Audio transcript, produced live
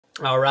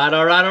All right,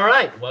 all right, all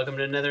right. Welcome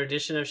to another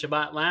edition of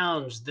Sabbath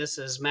Lounge. This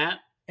is Matt,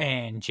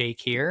 And Jake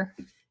here.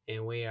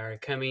 and we are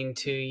coming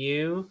to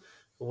you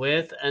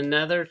with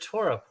another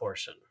Torah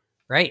portion.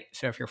 Right.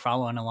 So if you're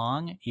following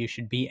along, you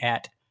should be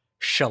at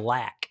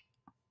Shelach,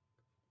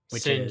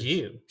 which Send is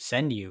you.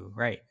 send you.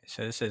 Right.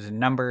 So this is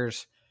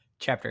Numbers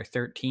chapter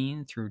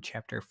 13 through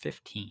chapter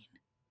 15.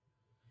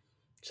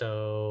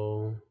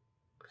 So,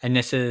 And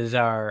this is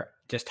our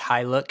just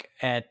high look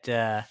at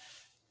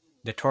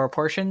the Torah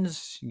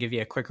portions, give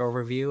you a quick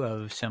overview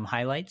of some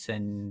highlights,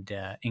 and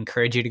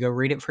encourage you to go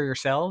read it for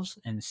yourselves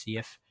and see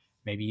if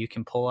maybe you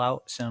can pull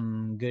out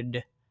some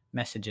good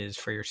messages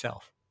for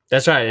yourself.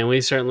 that's right. And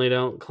we certainly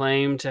don't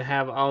claim to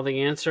have all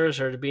the answers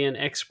or to be an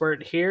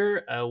expert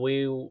here.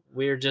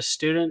 We're just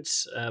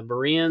students,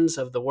 Bereans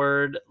of the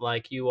Word,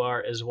 like you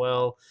are as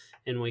well.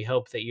 And we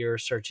hope that you're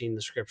searching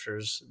the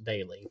scriptures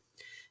daily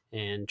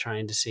and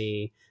trying to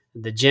see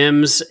the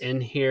gems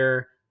in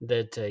here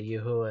that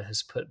Yahuwah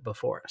has put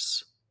before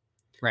us.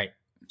 Right.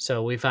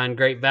 So we find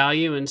great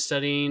value in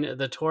studying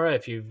the Torah.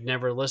 If you've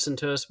never listened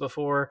to us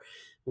before,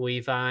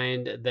 we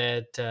find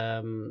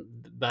that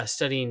by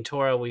studying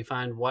Torah, we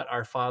find what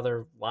our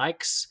Father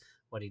likes,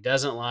 what he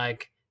doesn't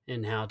like,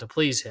 and how to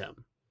please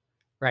him.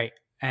 Right.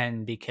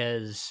 And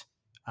because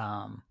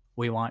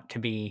we want to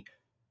be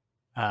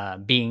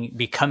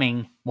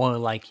becoming more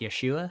like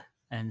Yeshua,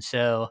 and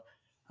so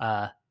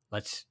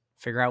let's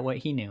figure out what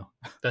he knew.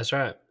 That's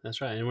right.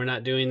 That's right. And we're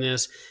not doing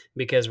this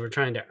because we're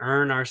trying to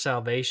earn our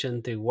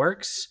salvation through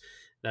works.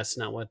 That's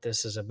not what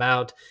this is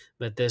about.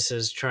 But this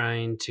is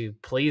trying to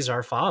please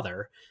our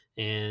Father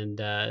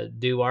and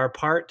do our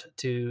part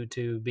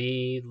to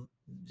be,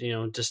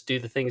 just do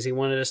the things he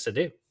wanted us to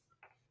do.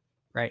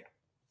 Right.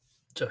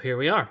 So here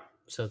we are.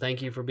 So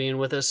thank you for being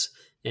with us.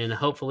 And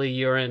hopefully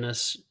you're in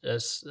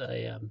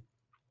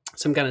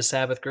some kind of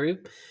Sabbath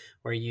group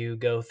where you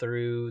go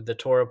through the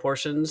Torah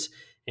portions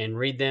and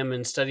read them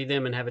and study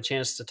them and have a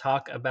chance to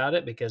talk about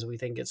it, because we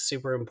think it's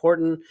super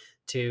important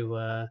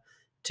to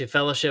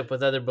fellowship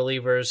with other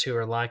believers who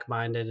are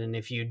like-minded. And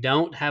if you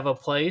don't have a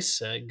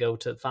place, go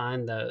to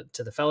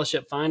the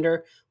fellowship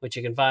finder, which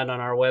you can find on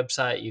our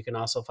website. You can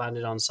also find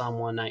it on Psalm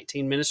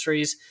 119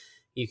 Ministries.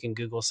 You can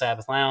Google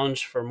Sabbath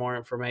Lounge for more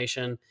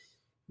information,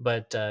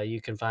 but you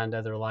can find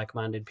other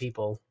like-minded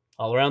people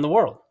all around the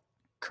world.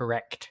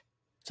 Correct.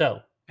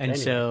 So, and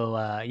anyway. so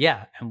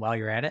and while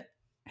you're at it,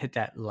 hit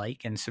that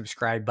like and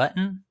subscribe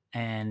button,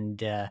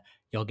 and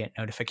you'll get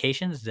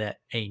notifications that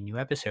a new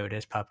episode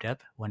has popped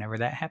up whenever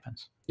that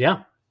happens.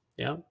 Yeah.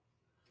 All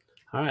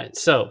right.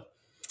 So,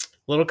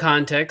 little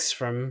context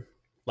from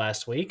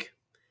last week.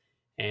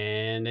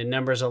 And in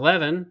Numbers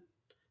 11,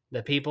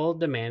 the people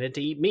demanded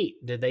to eat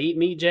meat. Did they eat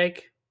meat,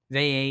 Jake?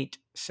 They ate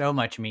so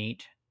much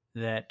meat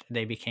that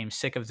they became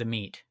sick of the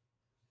meat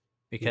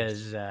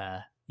because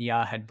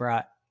Yah had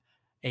brought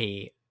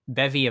a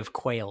bevy of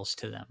quails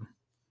to them.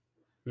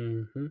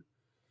 Mm-hmm.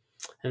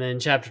 And then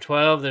chapter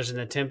 12, there's an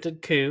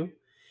attempted coup.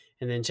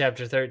 And then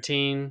chapter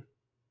 13,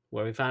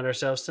 where we find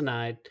ourselves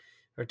tonight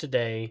or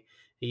today,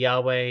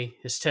 Yahweh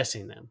is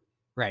testing them.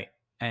 Right.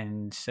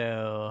 And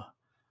so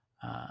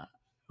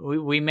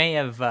we may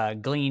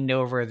have gleaned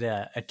over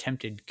the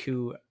attempted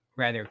coup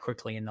rather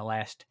quickly in the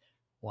last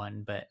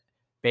one, but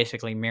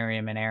basically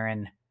Miriam and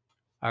Aaron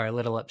are a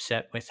little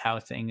upset with how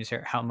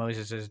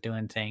Moses is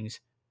doing things.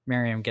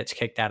 Miriam gets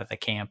kicked out of the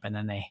camp, and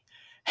then they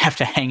have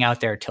to hang out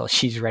there till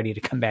she's ready to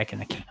come back in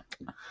the camp.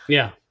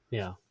 Yeah.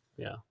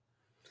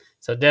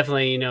 So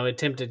definitely,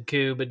 attempted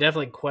coup, but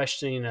definitely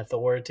questioning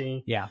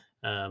authority. Yeah.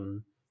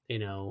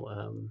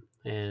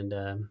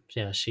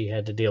 She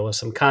had to deal with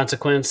some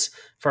consequence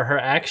for her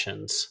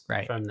actions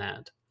from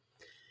that.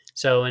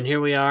 So, and here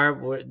we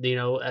are,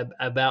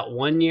 about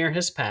 1 year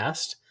has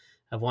passed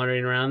of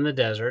wandering around in the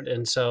desert.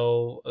 And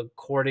so we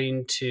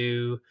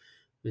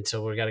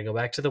got to go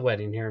back to the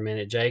wedding here a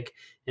minute, Jake.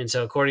 And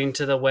so according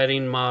to the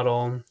wedding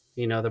model,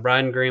 the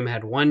bride and groom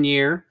had 1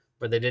 year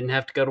where they didn't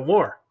have to go to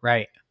war.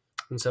 Right.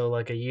 And so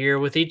like a year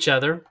with each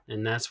other,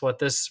 and that's what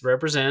this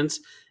represents.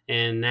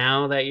 And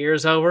now that year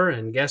is over,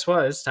 and guess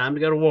what? It's time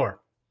to go to war.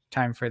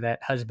 Time for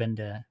that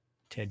husband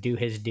to do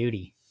his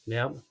duty.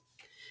 Yep.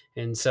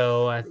 And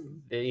so, I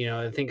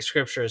think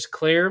Scripture is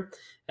clear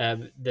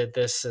that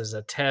this is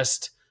a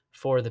test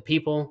for the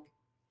people.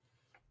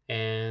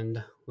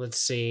 And let's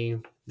see,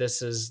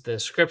 this is the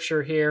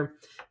Scripture here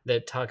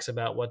that talks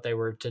about what they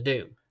were to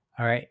do.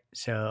 All right.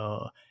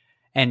 So,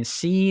 and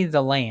see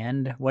the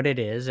land, what it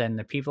is, and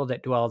the people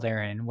that dwell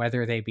therein,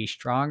 whether they be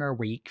strong or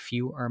weak,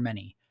 few or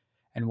many,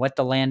 and what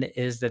the land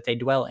is that they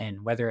dwell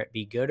in, whether it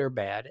be good or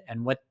bad,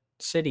 and what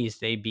cities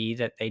they be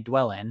that they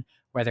dwell in,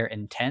 whether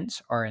in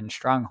tents or in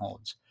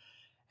strongholds,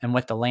 and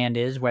what the land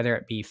is, whether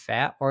it be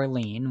fat or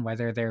lean,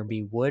 whether there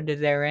be wood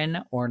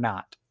therein or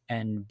not.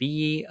 And be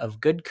ye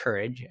of good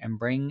courage, and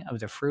bring of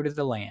the fruit of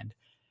the land.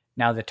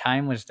 Now the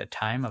time was the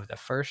time of the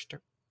first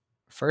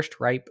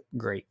ripe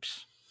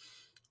grapes.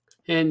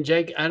 And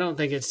Jake, I don't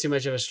think it's too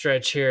much of a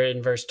stretch here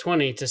in verse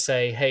 20 to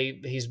say,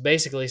 hey, he's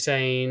basically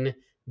saying,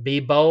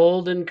 be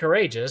bold and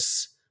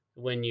courageous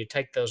when you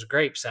take those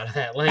grapes out of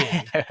that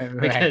land Right.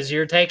 because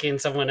you're taking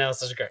someone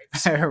else's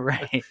grapes.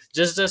 Right.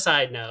 Just a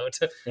side note,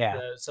 Yeah.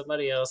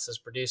 somebody else has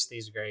produced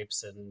these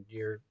grapes and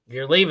you're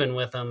leaving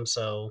with them,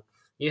 so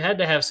you had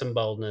to have some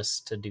boldness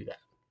to do that.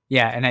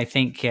 Yeah, and I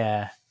think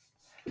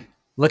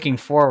looking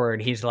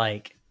forward, he's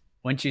like,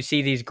 once you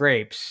see these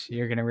grapes,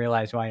 you're going to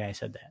realize why I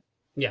said that.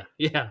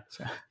 Yeah.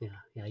 So,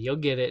 Yeah, you'll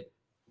get it.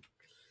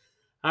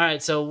 All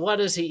right, so what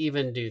does he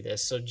even do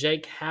this? So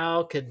Jake,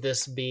 how could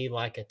this be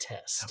like a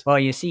test? well,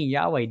 you see,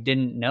 Yahweh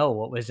didn't know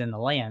what was in the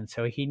land,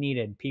 so he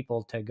needed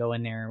people to go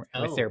in there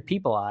with their Oh,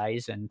 people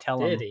eyes and tell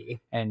did them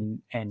he?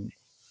 and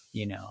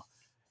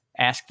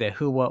ask the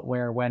who, what,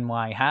 where, when,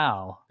 why,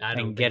 how, I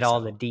don't and get think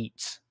all the so.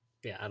 deets.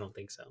 Yeah, I don't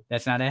think so.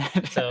 That's not it.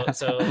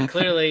 So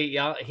clearly,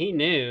 y'all, he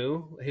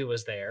knew who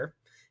was there.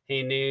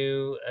 He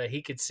knew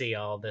he could see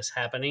all this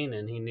happening,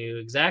 and he knew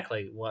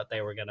exactly what they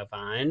were going to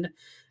find.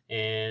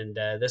 And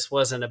this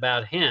wasn't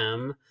about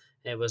him;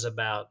 it was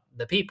about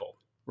the people.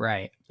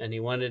 Right. And he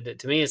wanted it.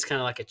 To me, it's kind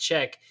of like a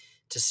check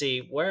to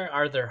see where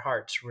are their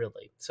hearts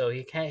really. So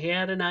he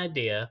had an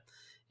idea,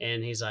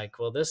 and he's like,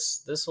 "Well,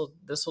 this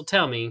will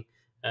tell me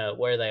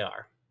where they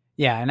are."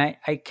 Yeah, and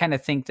I kind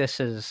of think this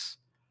is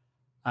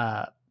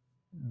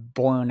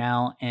borne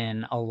out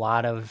in a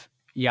lot of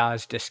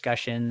Yah's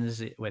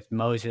discussions with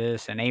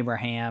Moses and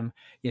Abraham.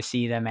 You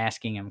see them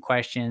asking him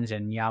questions,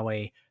 and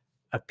Yahweh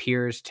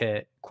appears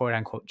to quote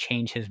unquote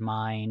change his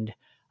mind,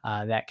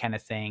 that kind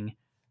of thing.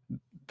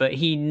 But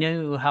he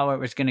knew how it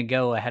was going to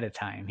go ahead of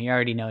time. He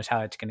already knows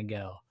how it's going to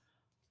go.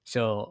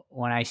 So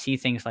when I see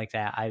things like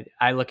that,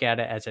 I look at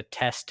it as a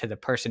test to the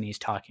person he's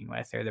talking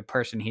with or the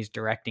person he's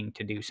directing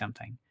to do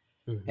something.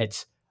 Mm-hmm.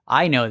 It's,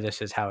 I know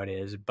this is how it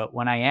is, but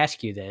when I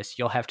ask you this,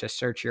 you'll have to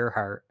search your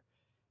heart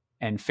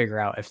and figure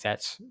out if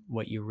that's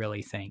what you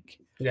really think.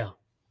 Yeah.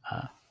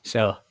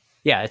 So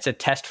yeah, it's a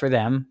test for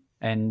them.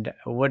 And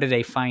what do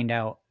they find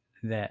out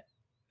that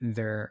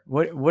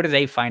what do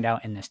they find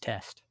out in this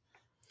test?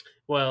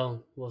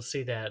 Well, we'll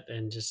see that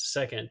in just a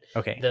second.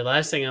 Okay. The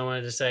last thing I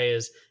wanted to say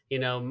is,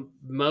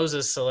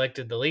 Moses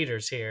selected the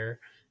leaders here,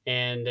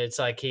 and it's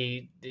like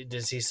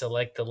does he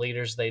select the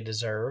leaders they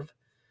deserve?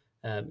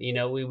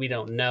 We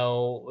don't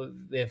know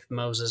if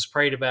Moses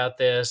prayed about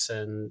this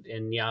and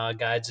Yah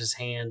guides his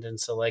hand and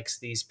selects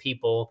these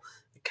people.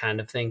 I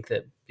kind of think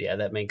that, yeah,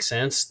 that makes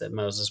sense that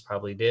Moses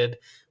probably did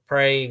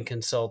pray and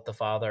consult the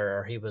Father,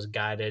 or he was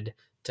guided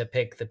to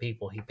pick the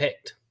people he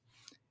picked.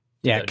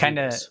 Yeah, it kind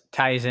of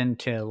ties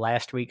into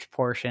last week's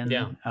portion,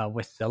 Yeah.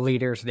 With the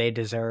leaders they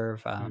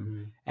deserve,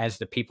 Mm-hmm. as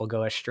the people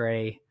go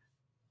astray,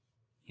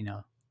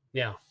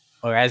 Yeah.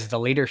 or as the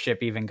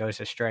leadership even goes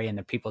astray and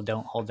the people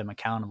don't hold them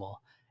accountable.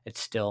 It's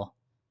still,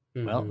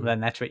 well, Mm-hmm. then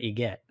that's what you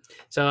get.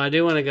 So I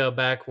do want to go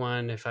back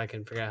one, if I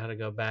can figure out how to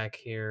go back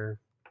here.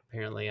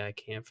 Apparently I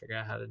can't figure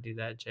out how to do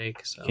that,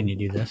 Jake. So Can you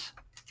do this?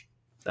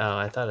 Oh,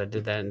 I thought I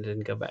did that and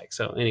didn't go back.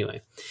 So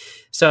anyway,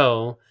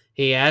 so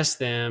he asked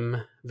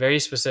them very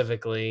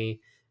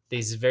specifically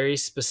these very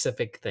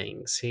specific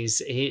things.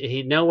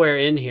 He nowhere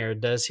in here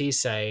does he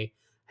say,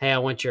 "Hey, I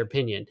want your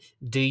opinion.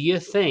 Do you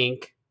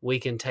think we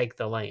can take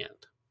the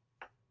land?"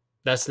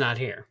 That's not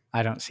here.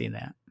 I don't see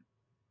that.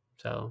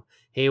 So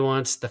he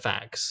wants the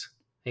facts.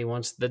 He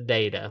wants the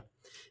data.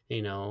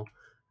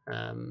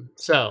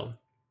 So,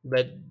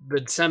 but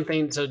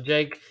something. So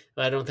Jake,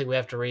 I don't think we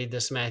have to read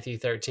this Matthew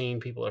 13.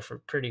 People are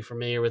pretty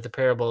familiar with the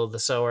parable of the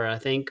sower. I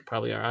think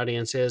probably our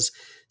audience is.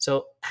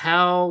 So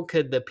how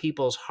could the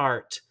people's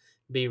heart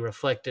be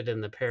reflected in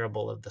the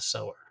parable of the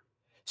sower?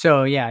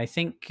 So yeah, I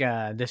think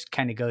this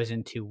kind of goes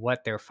into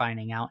what they're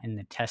finding out in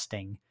the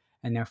testing,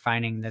 and they're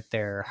finding that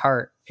their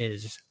heart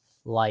is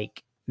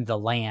like the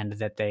land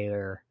that they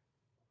are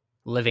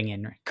living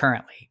in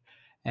currently,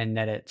 and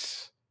that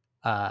it's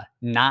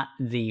not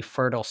the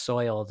fertile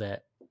soil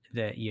that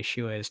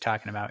Yeshua is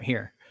talking about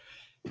here.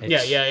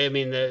 Yeah. I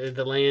mean,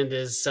 the land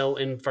is so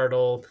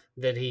infertile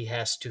that he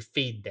has to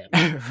feed them.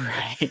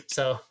 Right.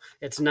 So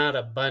it's not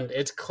abundant.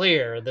 It's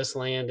clear this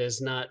land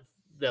is not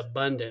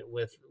abundant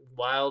with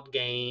wild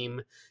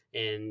game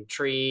and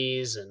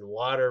trees and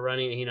water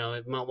running.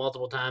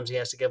 Multiple times he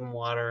has to give them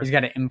water. He's got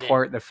to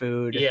import the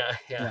food. Yeah.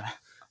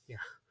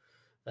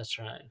 That's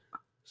right.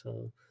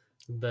 So,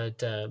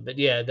 but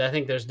yeah, I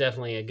think there's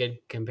definitely a good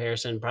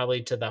comparison,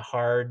 probably to the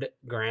hard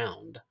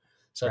ground.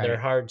 So their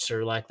hearts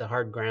are like the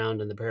hard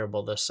ground in the parable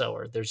of the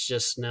sower. There's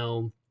just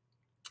no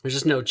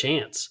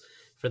chance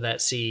for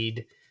that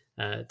seed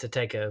to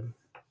take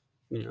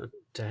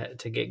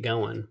to get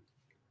going.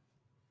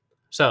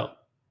 So,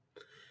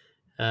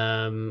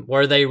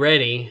 were they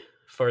ready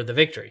for the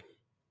victory?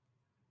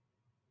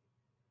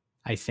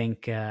 I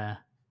think it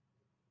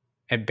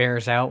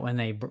bears out when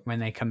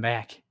they come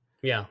back.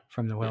 Yeah,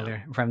 from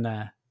the from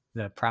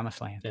the promised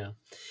land. Yeah,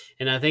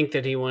 and I think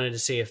that he wanted to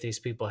see if these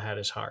people had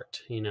his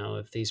heart.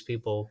 If these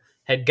people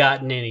had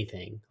gotten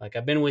anything. Like,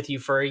 I've been with you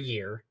for a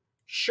year.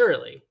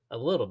 Surely a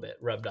little bit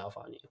rubbed off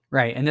on you.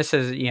 Right. And this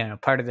is,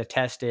 part of the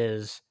test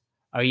is,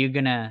 are you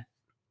going to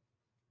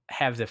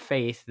have the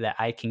faith that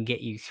I can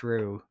get you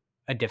through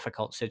a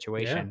difficult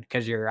situation?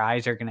 Because your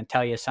eyes are going to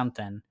tell you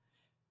something,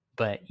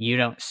 but you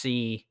don't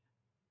see,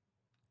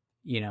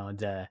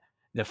 the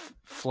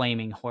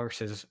flaming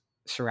horses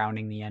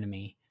surrounding the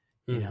enemy.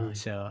 Mm-hmm.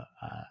 So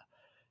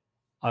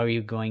are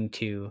you going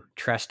to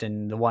trust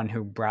in the one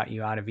who brought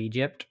you out of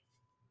Egypt,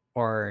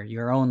 or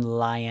your own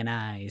lion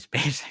eyes,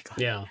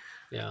 basically? Yeah.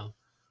 Yeah.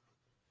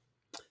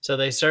 So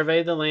they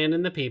survey the land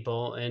and the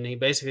people, and he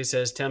basically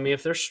says, "Tell me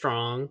if they're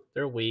strong,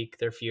 they're weak,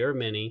 they're few or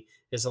many.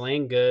 Is the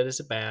land good? Is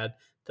it bad?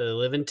 Do they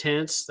live in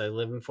tents? They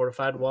live in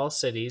fortified wall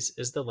cities?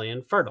 Is the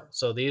land fertile?"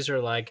 So these are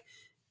like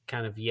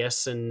kind of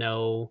yes and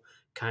no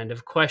kind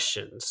of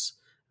questions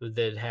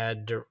that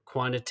had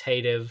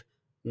quantitative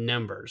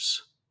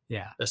numbers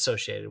Yeah.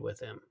 associated with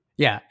them.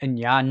 Yeah, and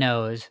Yah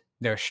knows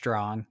they're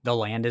strong, the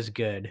land is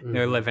good,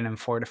 they're Hmm. living in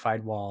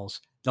fortified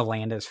walls, the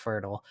land is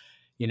fertile,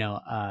 you know,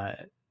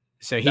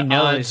 so he The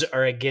odds knows.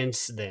 are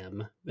against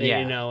them, Yeah,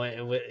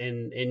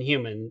 in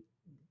human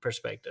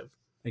perspective.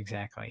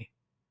 exactly.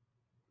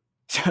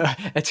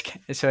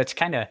 So it's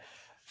kinda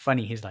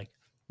funny, he's like,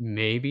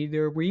 "Maybe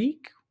they're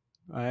weak?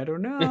 I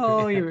don't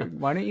know,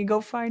 why don't you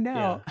go find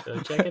Yeah, out?" go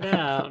check it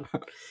out.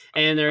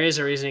 And there is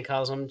a reason he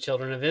calls them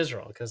children of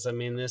Israel, because I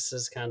mean, this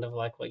is kind of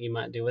like what you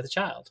might do with a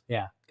child.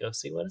 Yeah. Go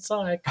see what it's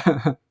like.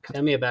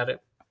 Tell me about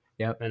it,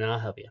 Yep. and I'll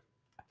help you.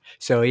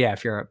 So, yeah,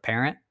 if you're a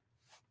parent,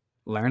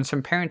 learn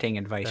some parenting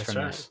advice That's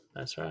from right. this.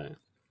 That's right.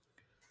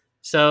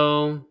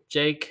 So,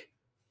 Jake,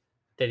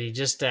 did he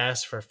just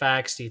ask for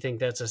facts? Do you think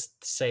that's a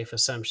safe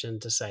assumption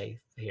to say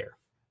here?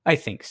 I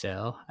think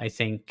so. I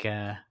think,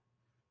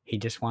 he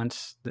just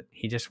wants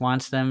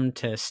them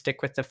to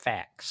stick with the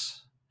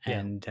facts, Yeah.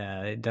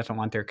 and doesn't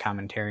want their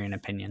commentary and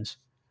opinions.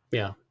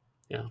 Yeah.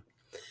 Yeah.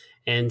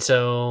 And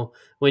so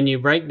when you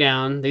break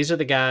down, these are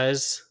the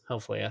guys,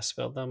 hopefully I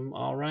spelled them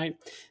all right.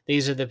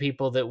 These are the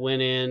people that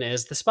went in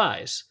as the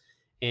spies.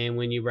 And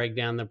when you break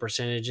down the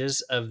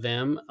percentages of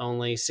them,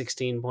 only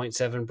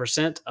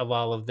 16.7% of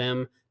all of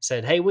them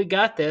said, "Hey, we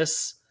got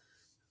this.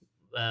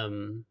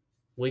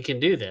 We can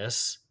do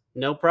this.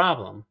 No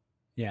problem."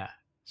 Yeah.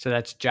 So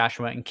that's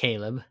Joshua and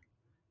Caleb,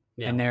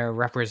 Yeah. and they're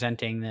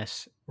representing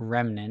this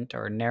remnant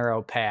or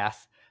narrow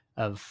path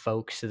of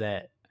folks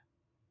that,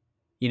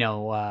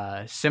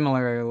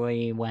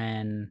 similarly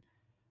when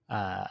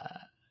uh,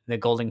 the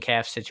golden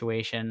calf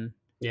situation,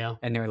 Yeah.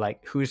 and they're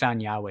like, who's on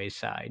Yahweh's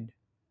side?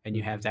 And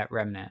you have Hmm. that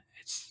remnant.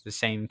 It's the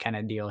same kind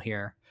of deal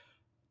here.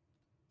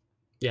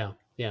 Yeah.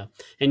 Yeah.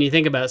 And you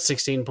think about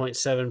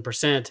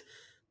 16.7%,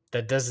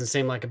 that doesn't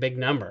seem like a big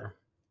number.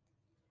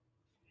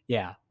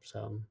 Yeah.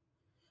 So,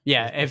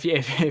 Yeah. that's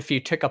If you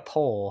took a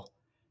poll,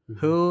 mhm.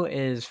 who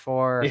is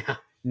for Yeah.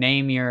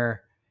 name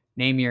your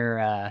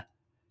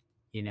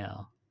you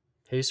know,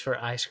 Who's for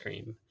ice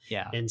cream?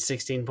 yeah, And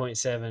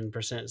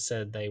 16.7%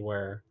 said they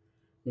were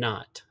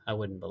not. I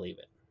wouldn't believe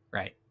it.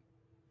 right.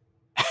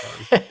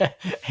 So I'll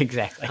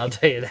Exactly.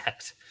 tell you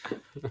that.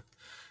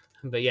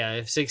 But yeah,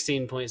 if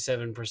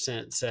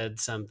 16.7% said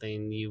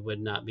something, you would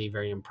not be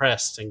very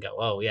impressed and go,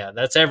 "Oh, yeah,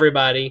 that's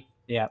everybody."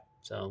 Yeah.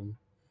 So,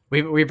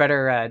 We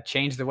better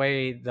change the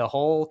way the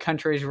whole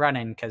country is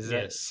running, because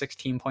yes.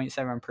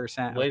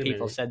 16.7% of Wait a people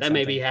minute. said That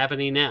may be something.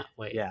 happening now.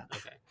 Wait. Yeah.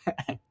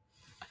 Okay.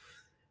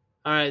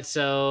 All right.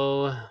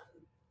 So,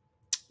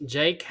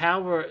 Jake,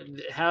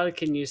 how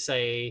can you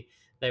say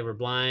they were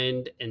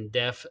blind and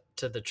deaf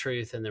to the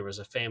truth and there was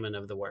a famine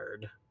of the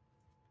word?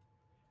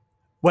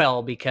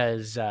 Well,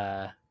 because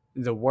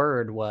the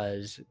word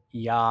was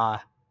Yah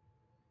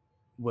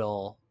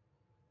will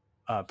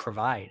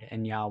provide,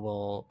 and Yah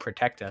will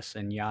protect us,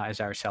 and Yah is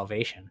our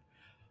salvation.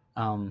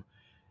 And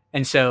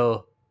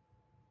so,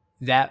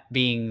 that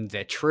being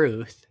the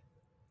truth,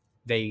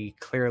 they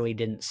clearly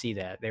didn't see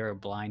that. They were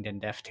blind and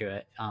deaf to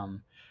it.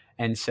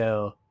 And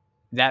so,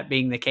 that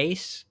being the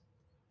case,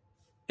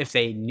 if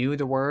they knew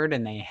the word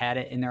and they had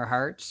it in their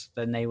hearts,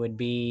 then they would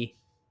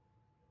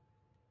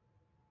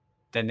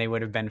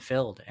have been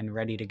filled and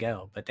ready to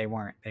go. But they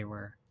weren't.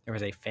 There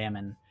was a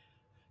famine.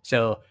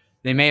 So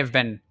they may have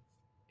been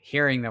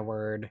hearing the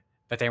word,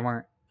 but they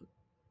weren't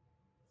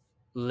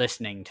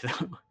listening to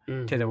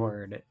the Hmm.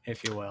 word,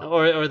 if you will.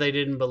 Or they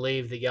didn't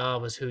believe that Yah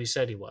was who he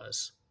said he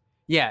was.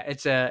 Yeah,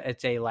 it's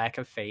a lack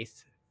of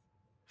faith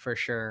for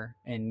sure,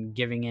 and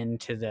giving in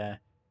to the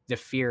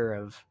fear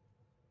of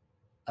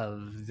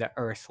the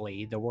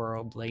earthly, the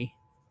worldly.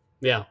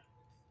 Yeah.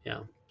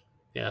 Yeah.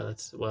 Yeah.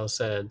 That's well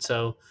said.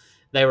 So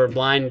they were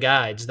blind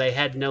guides. They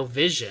had no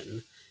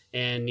vision.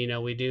 And,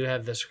 we do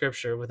have the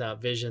scripture,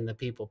 without vision, the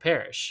people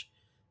perish.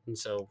 And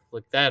so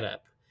look that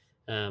up.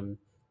 Um,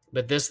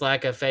 but this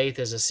lack of faith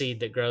is a seed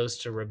that grows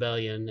to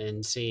rebellion,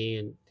 and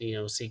see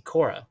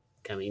Korah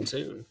coming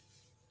soon.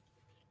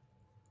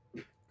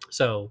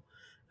 So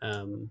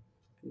um,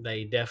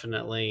 they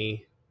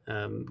definitely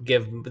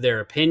give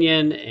their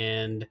opinion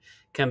and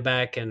come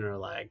back and are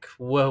like,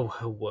 "Whoa,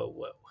 whoa, whoa,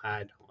 whoa!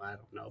 I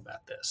don't know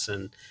about this,"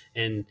 and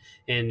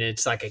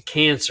it's like a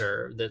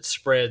cancer that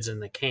spreads in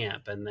the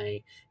camp. And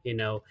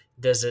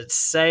does it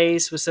say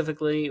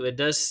specifically? It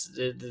does.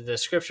 The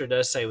scripture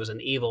does say it was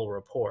an evil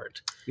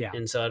report, Yeah.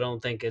 and so I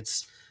don't think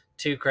it's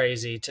too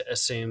crazy to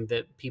assume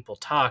that people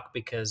talk,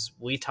 because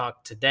we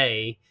talk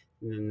today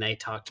And they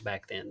talked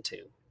back then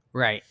too.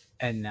 Right.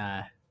 And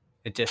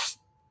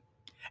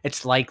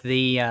it's like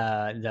the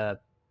the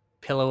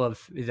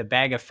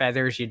bag of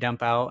feathers you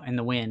dump out in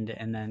the wind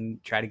and then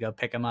try to go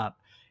pick them up.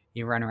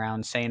 You run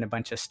around saying a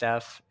bunch of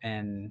stuff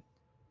and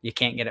you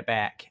can't get it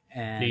back. Do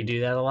you And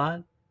do that a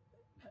lot?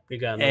 You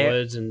go out in the it,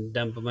 woods and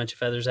dump a bunch of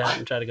feathers out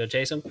and try to go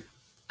chase them?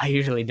 I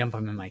usually dump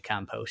them in my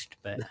compost,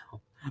 but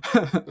No,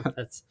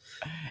 that's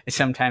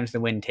sometimes the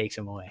wind takes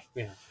them away.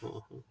 yeah.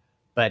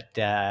 But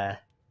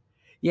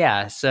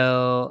yeah,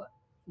 so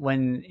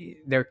when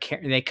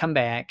they come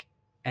back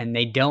and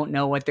they don't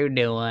know what they're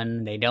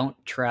doing, they don't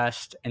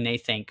trust, and they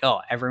think,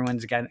 oh,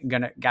 everyone's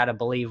got to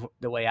believe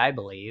the way I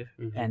believe,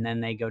 and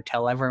then they go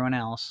tell everyone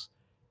else,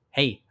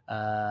 hey,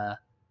 I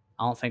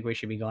don't think we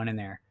should be going in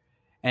there.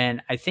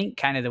 And I think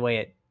kind of the way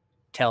it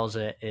tells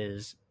it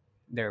is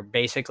they're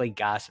basically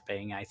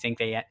gossiping. I think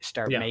they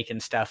start making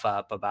stuff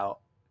up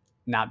about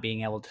not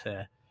being able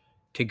to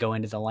go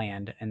into the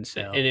land. And so,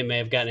 and it may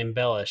have gotten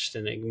embellished,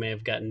 and it may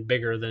have gotten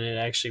bigger than it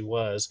actually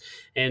was.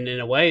 And in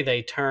a way,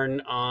 they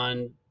turn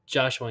on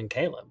Joshua and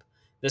Caleb.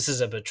 This is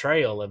a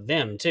betrayal of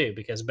them too,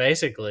 because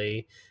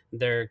basically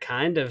they're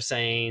kind of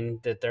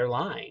saying that they're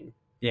lying.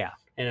 Yeah.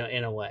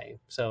 In a way.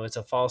 So it's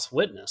a false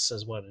witness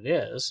is what it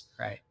is.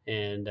 Right.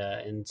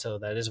 And so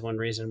that is one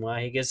reason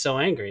why he gets so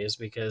angry, is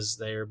because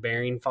they're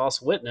bearing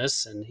false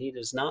witness, and he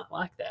does not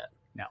like that.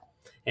 No.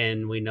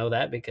 And we know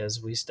that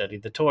because we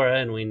studied the Torah,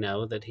 and we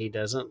know that he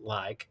doesn't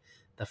like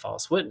the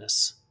false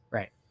witness.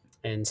 Right.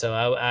 And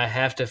so I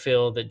have to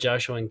feel that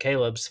Joshua and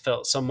Caleb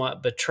felt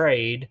somewhat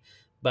betrayed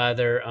by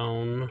their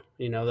own,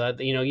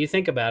 you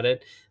think about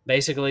it,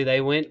 basically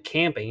they went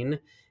camping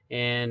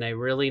in a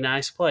really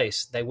nice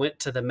place. They went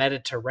to the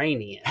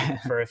Mediterranean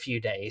for a few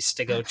days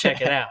to go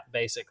check it out,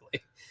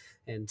 basically.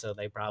 And so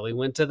they probably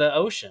went to the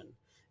ocean.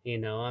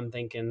 I'm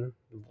thinking,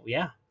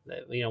 yeah,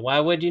 why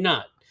would you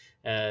not?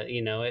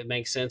 It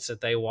makes sense that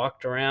they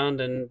walked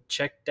around and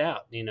checked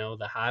out,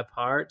 the high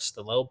parts,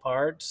 the low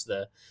parts,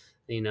 the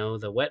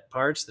wet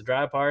parts, the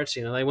dry parts.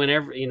 They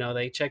went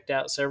they checked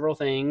out several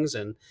things,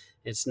 and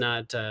it's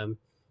not.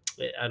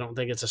 I don't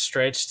think it's a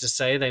stretch to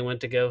say they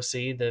went to go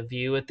see the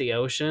view at the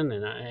ocean,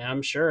 and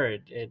I'm sure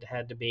it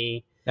had to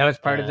be. That was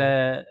part of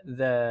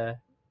the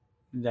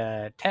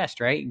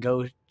test, right?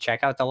 Go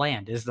check out the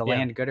land. Is the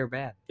land good or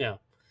bad? Yeah.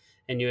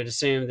 And you would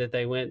assume that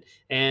they went,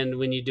 and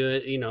when you do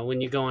it,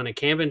 when you go on a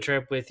camping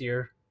trip with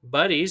your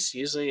buddies,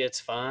 usually it's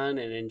fun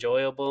and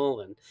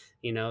enjoyable,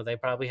 and they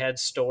probably had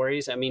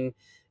stories. I mean,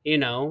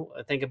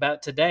 think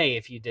about today.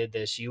 If you did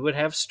this, you would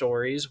have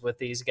stories with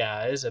these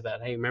guys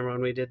about, hey, remember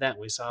when we did that?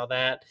 We saw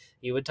that.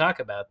 You would talk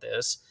about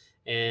this.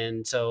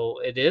 And so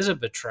it is a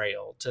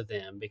betrayal to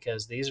them,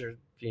 because these are,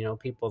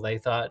 people they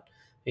thought,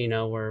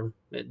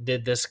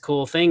 did this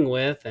cool thing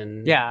with,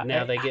 and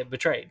now they get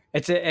betrayed.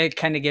 It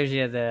kind of gives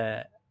you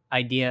the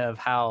idea of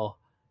how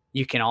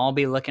you can all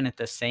be looking at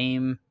the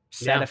same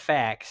set of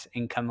facts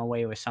and come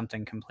away with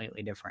something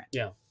completely different.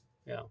 Yeah.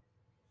 Yeah.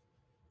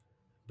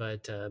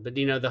 But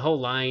the whole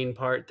lying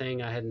part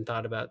thing I hadn't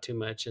thought about too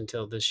much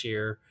until this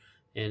year,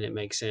 and it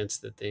makes sense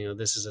that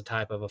this is a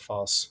type of a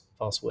false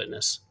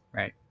witness.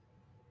 Right.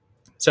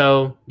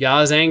 So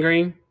Yah is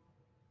angry.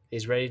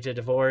 He's ready to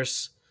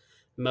divorce.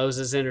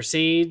 Moses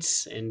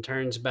intercedes and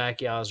turns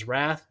back Yah's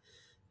wrath.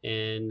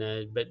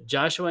 And but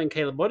Joshua and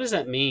Caleb, what does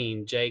that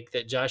mean, Jake,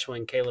 that Joshua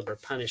and Caleb are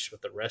punished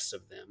with the rest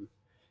of them?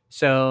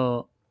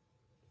 So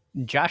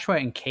Joshua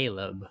and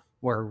Caleb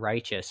were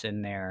righteous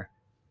in their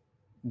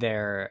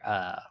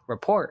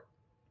report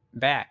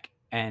back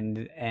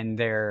and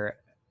their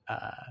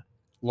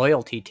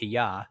loyalty to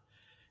Yah,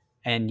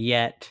 and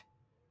yet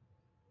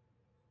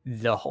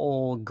the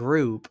whole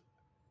group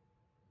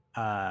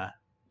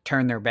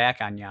turned their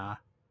back on Yah,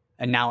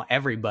 and now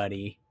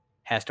everybody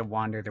has to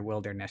wander the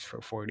wilderness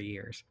for 40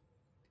 years.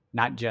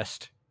 Not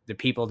just the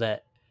people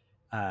that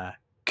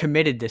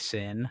committed the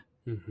sin,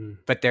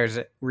 but there's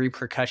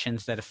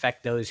repercussions that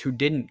affect those who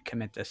didn't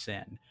commit the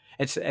sin.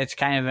 It's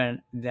kind of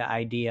the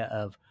idea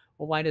of,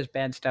 well, why does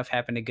bad stuff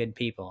happen to good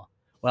people?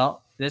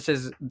 Well, this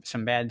is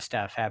some bad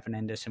stuff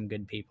happening to some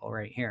good people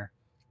right here,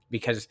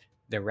 because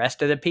the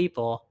rest of the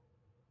people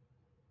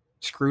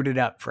screwed it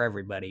up for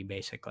everybody,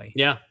 basically.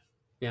 Yeah.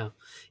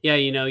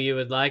 You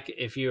would like,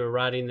 if you were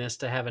writing this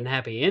to have a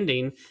happy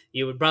ending,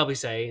 you would probably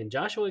say, and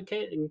Joshua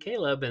and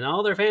Caleb and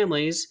all their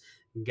families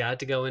got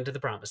to go into the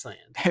promised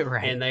land.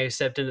 Right. And they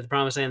stepped into the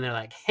promised land. And they're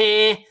like,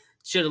 hey,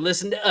 should have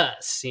listened to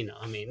us. You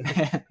don't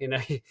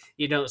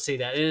see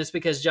that. And it's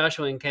because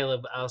Joshua and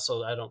Caleb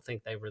also, I don't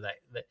think they were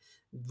that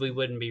we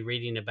wouldn't be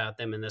reading about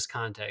them in this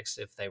context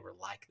if they were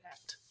like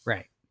that.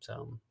 Right.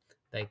 So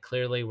they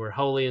clearly were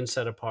holy and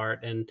set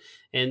apart. And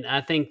I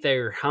think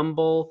they're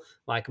humble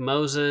like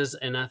Moses,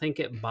 and I think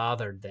it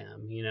bothered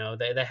them.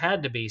 They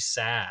had to be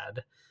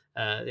sad.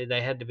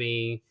 They had to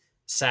be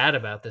sad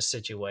about this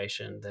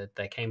situation, that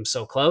they came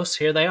so close.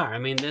 Here they are. I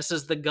mean, this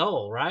is the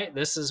goal, right?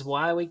 This is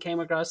why we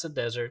came across the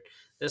desert.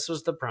 This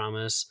was the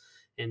promise.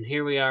 And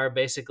here we are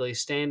basically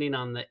standing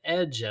on the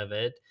edge of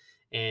it,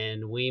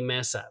 and we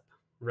mess up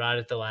right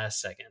at the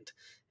last second.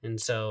 And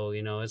so,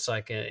 it's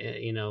like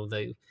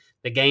the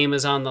game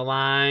is on the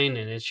line,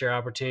 and it's your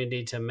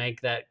opportunity to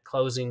make that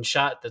closing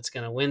shot that's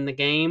going to win the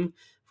game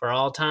for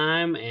all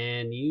time,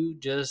 and you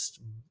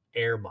just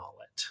airball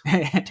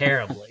it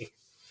terribly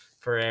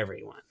for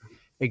everyone.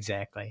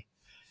 Exactly.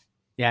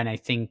 Yeah, and I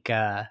think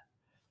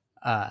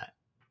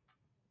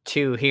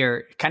too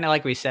here, kind of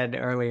like we said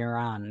earlier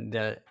on,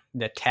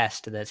 the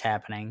test that's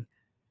happening,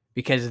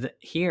 because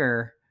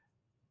here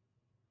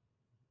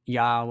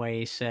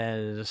Yahweh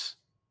says,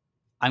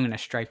 I'm going to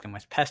strike them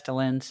with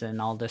pestilence and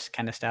all this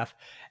kind of stuff.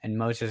 And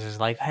Moses is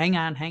like, hang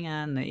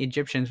on. The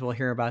Egyptians will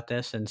hear about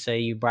this and say,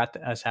 you brought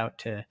us out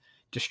to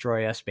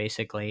destroy us,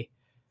 basically.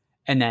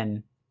 And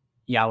then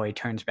Yahweh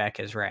turns back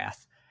his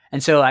wrath.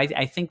 And so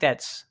I think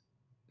that's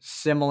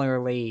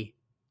similarly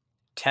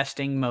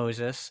testing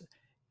Moses.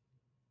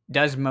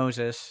 Does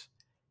Moses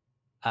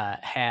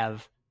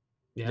have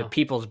the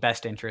people's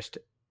best interest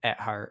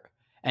at heart?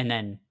 And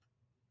then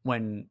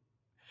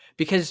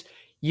because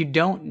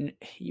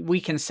we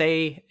can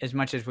say as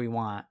much as we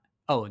want,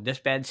 oh, this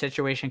bad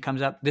situation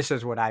comes up, this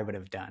is what I would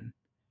have done.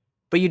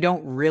 But you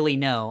don't really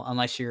know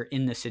unless you're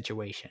in the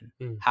situation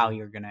how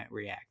you're going to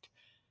react.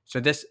 So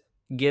this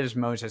gives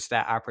Moses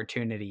that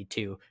opportunity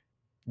to,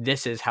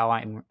 this is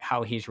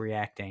how he's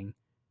reacting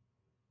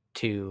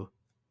to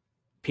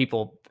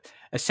people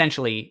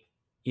essentially,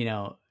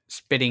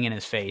 spitting in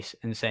his face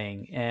and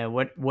saying,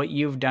 what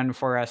you've done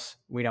for us,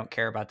 we don't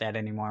care about that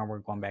anymore. We're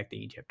going back to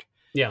Egypt.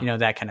 Yeah.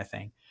 That kind of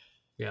thing.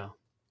 Yeah.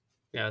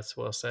 Yeah, it's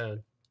well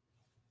said,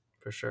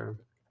 for sure.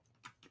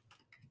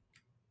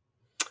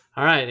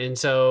 All right, and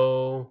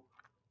so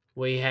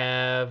we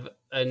have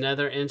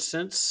another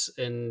instance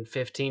in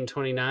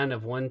 1529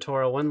 of one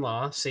Torah, one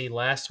law. See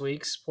last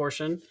week's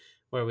portion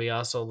where we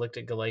also looked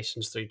at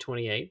Galatians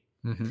 3:28.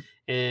 Mm-hmm.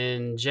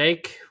 And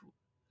Jake,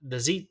 the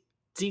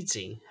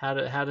Zitzi, how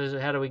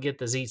do we get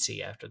the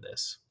Zitzi after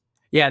this?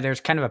 Yeah,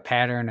 there's kind of a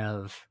pattern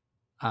of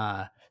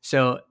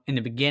so in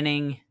the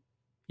beginning,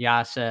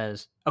 Yah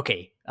says,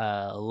 okay,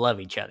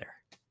 love each other.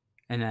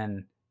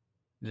 And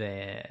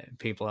then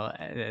people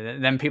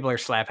are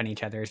slapping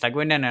each other. It's like,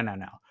 well,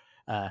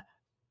 no.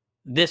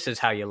 This is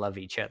how you love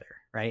each other,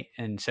 right?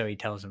 And so he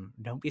tells them,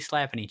 don't be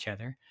slapping each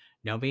other.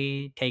 Don't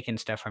be taking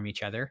stuff from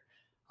each other,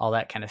 all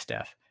that kind of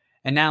stuff.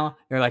 And now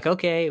they're like,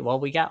 okay, well,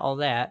 we got all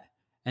that.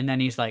 And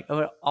then he's like,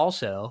 oh,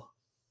 also,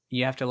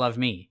 you have to love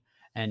me.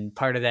 And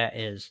part of that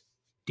is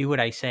do what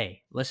I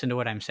say. Listen to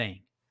what I'm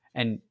saying.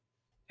 And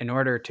in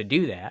order to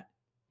do that,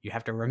 you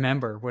have to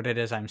remember what it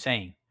is I'm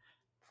saying.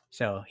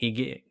 So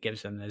he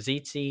gives them the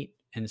tzitzit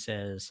and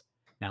says,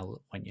 now,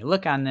 when you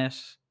look on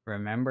this,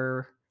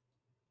 remember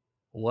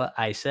what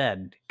I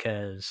said,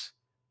 because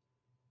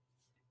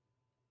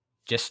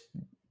just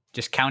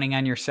counting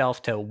on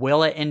yourself to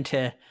will it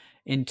into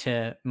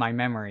my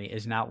memory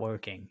is not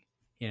working.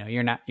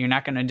 You're not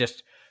going to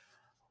just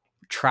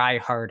try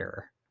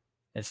harder.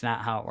 It's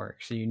not how it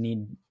works. So you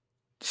need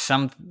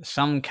some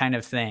kind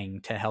of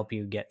thing to help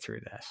you get through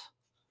this.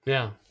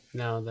 Yeah,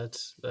 no,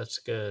 that's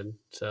good.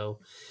 So,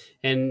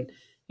 and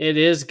it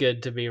is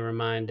good to be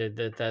reminded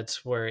that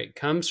that's where it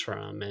comes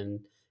from, and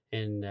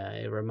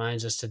it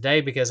reminds us today,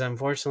 because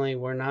unfortunately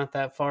we're not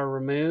that far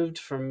removed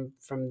from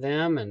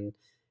them and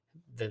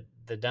the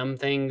dumb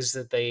things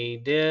that they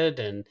did,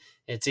 and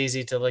it's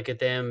easy to look at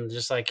them,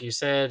 just like you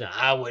said,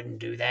 I wouldn't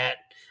do that.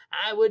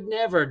 I would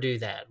never do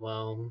that.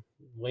 Well,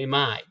 we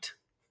might.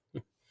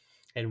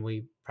 And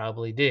we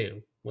probably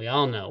do. We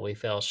all know we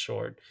fell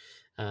short,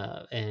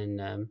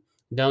 and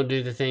don't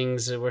do the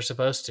things that we're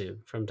supposed to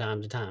from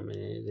time to time.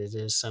 And it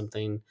is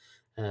something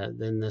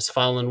in this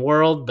fallen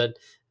world, but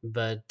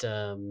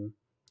the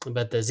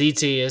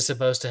ZT is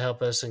supposed to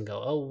help us and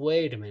go, oh,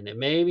 wait a minute,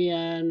 maybe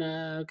I'm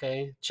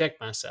okay. Check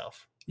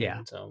myself. Yeah.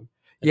 And so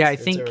I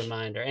it's think a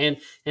reminder, and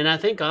I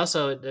think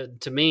also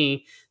to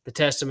me the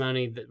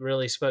testimony that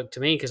really spoke to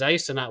me, because I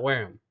used to not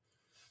wear them,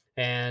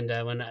 and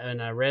when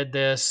I read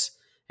this,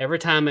 every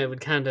time it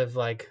would kind of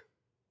like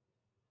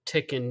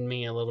tick in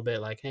me a little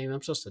bit, like, hey,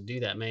 I'm supposed to do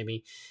that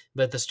maybe.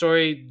 But the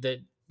story that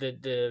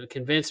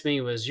convinced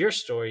me was your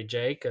story,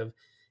 Jake, of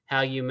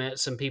how you met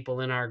some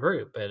people in our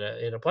group at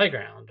a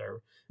playground.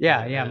 Or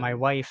my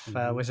wife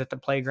Mhm. was at the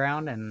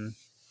playground, and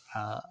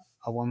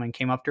a woman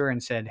came up to her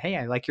and said, hey,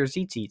 I like your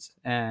tzitzits.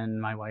 And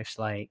my wife's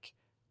like,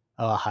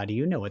 oh, how do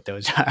you know what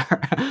those are?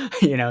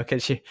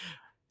 Because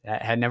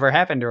that had never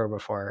happened to her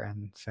before.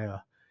 And so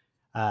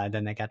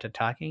then they got to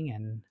talking,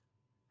 and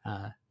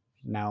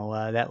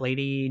now that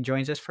lady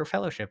joins us for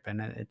fellowship,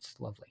 and it's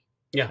lovely.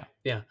 Yeah,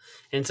 yeah.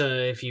 And so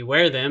if you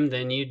wear them,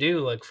 then you do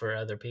look for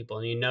other people,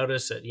 and you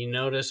notice it. You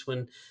notice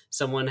when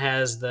someone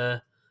has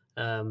the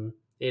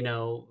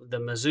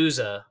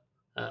mezuzah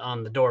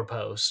on the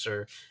doorpost,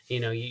 or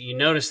you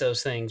notice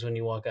those things when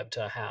you walk up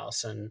to a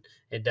house, and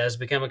it does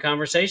become a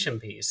conversation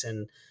piece.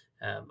 And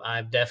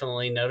I've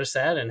definitely noticed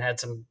that, and had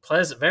some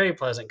very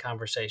pleasant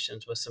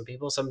conversations with some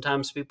people.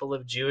 Sometimes people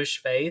of Jewish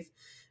faith,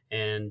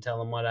 and tell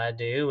them what I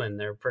do, and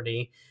they're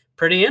pretty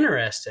pretty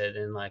interested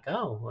and like,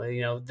 oh, well,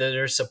 you know,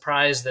 they're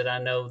surprised that I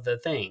know the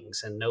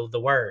things and know the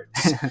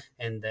words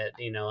and that,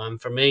 you know, I'm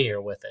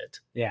familiar with it.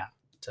 Yeah.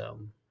 So,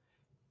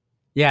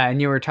 yeah.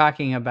 And you were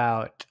talking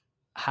about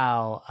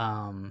how,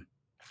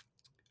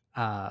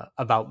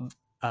 about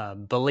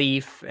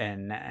belief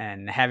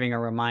and having a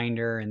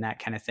reminder and that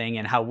kind of thing,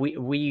 and how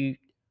we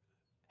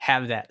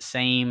have that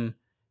same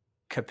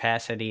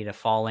capacity to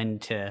fall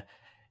into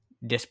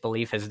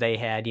disbelief as they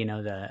had. You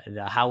know,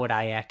 the how would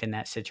I act in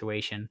that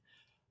situation?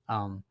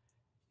 And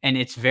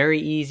it's very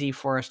easy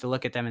for us to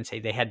look at them and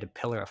say they had the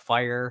pillar of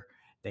fire,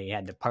 they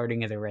had the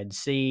parting of the Red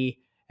Sea,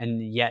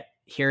 and yet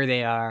here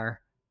they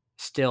are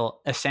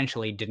still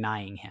essentially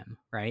denying him,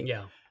 right?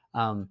 yeah.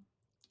 Um,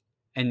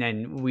 and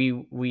then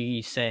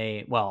we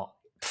say, well,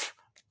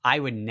 I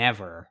would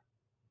never,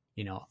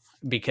 you know,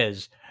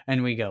 because,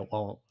 and we go,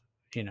 well,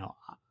 you know,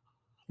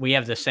 we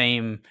have the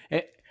same,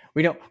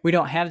 we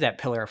don't have that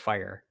pillar of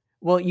fire.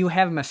 Well, you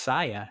have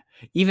Messiah.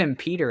 Even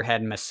Peter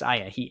had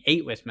Messiah. He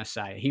ate with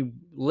Messiah. He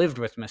lived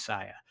with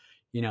Messiah.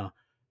 You know,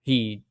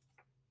 he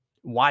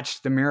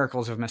watched the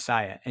miracles of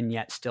Messiah and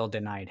yet still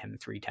denied him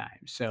 3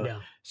 times. Yeah.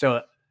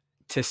 So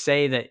to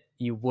say that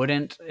you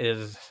wouldn't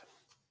is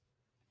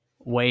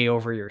way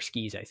over your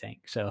skis, I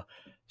think. So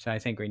I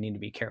think we need to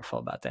be careful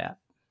about that.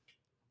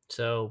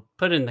 So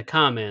put in the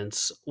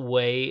comments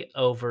way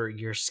over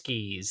your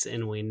skis,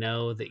 and we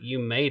know that you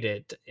made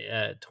it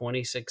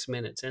 26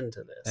 minutes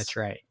into this. That's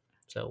right.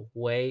 So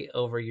way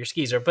over your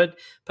skis, or put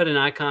an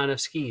icon of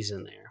skis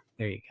in there.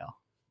 There you go.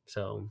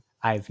 So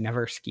I've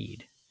never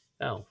skied.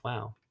 Oh,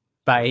 wow.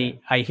 But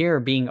Okay. I hear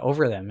being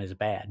over them is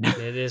bad.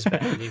 It is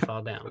bad. You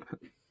fall down.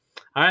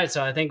 All right.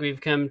 So I think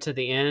we've come to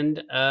the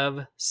end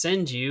of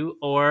Send You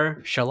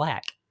or Shelach.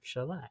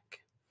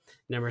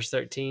 Numbers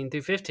 13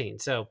 through 15.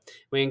 So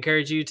we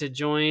encourage you to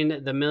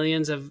join the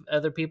millions of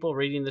other people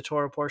reading the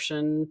Torah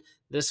portion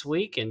this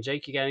week. And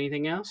Jake, you got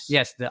anything else?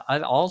 Yes,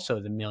 also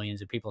the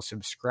millions of people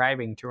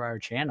subscribing to our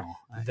channel.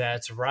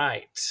 That's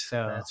right.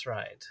 That's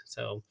right.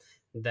 So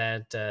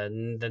that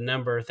the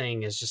number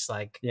thing is just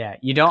like, yeah,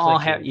 you don't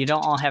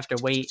all have to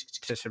wait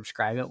to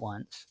subscribe at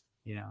once,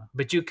 you know.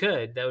 But you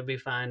could. That would be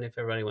fine if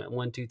everybody went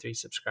 1, 2, 3,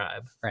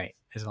 subscribe. Right,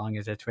 as long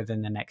as it's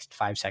within the next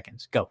 5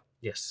 seconds. Go.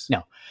 Yes.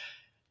 No.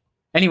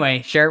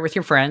 Anyway, share it with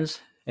your friends.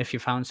 If you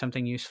found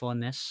something useful in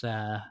this,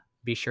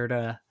 be sure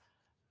to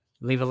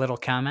leave a little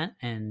comment,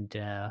 and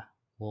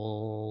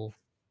we'll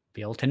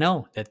be able to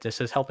know that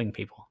this is helping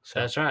people. So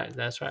That's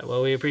right.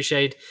 Well, we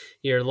appreciate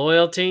your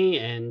loyalty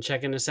and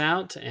checking us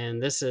out. And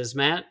this is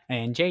Matt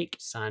and Jake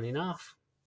signing off.